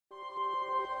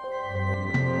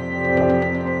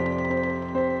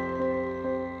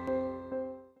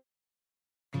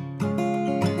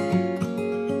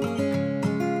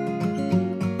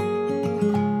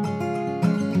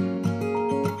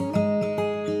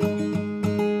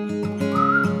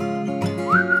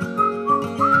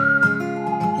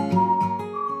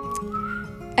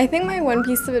I think my one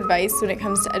piece of advice when it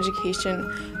comes to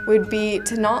education would be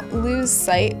to not lose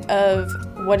sight of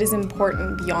what is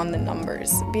important beyond the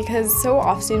numbers, because so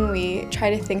often we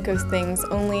try to think of things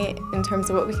only in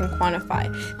terms of what we can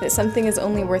quantify, that something is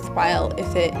only worthwhile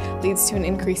if it leads to an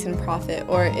increase in profit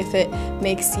or if it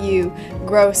makes you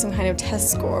grow some kind of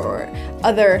test score or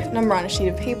other number on a sheet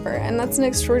of paper, and that's an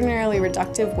extraordinarily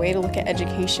reductive way to look at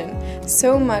education.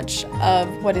 So much of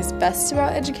what is best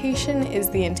about education is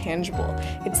the intangible.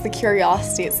 It's the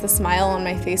curiosity, it's the smile on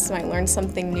my face when I learn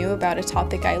something new about a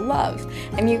topic I love,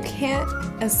 and you can't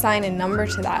assign a number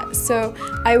to that. So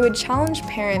I would challenge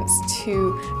parents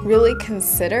to really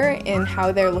consider in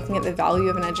how they're looking at the value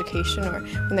of an education, or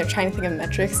when they're trying to think of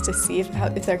metrics to see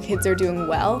if their kids are doing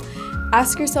well.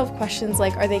 Ask yourself questions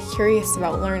like, are they curious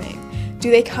about learning? Do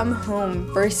they come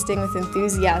home bursting with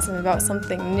enthusiasm about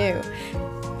something new?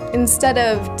 Instead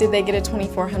of, did they get a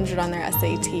 2400 on their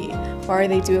SAT, or are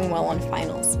they doing well on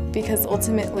finals? Because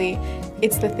ultimately,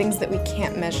 it's the things that we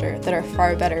can't measure that are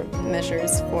far better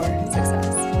measures for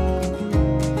success.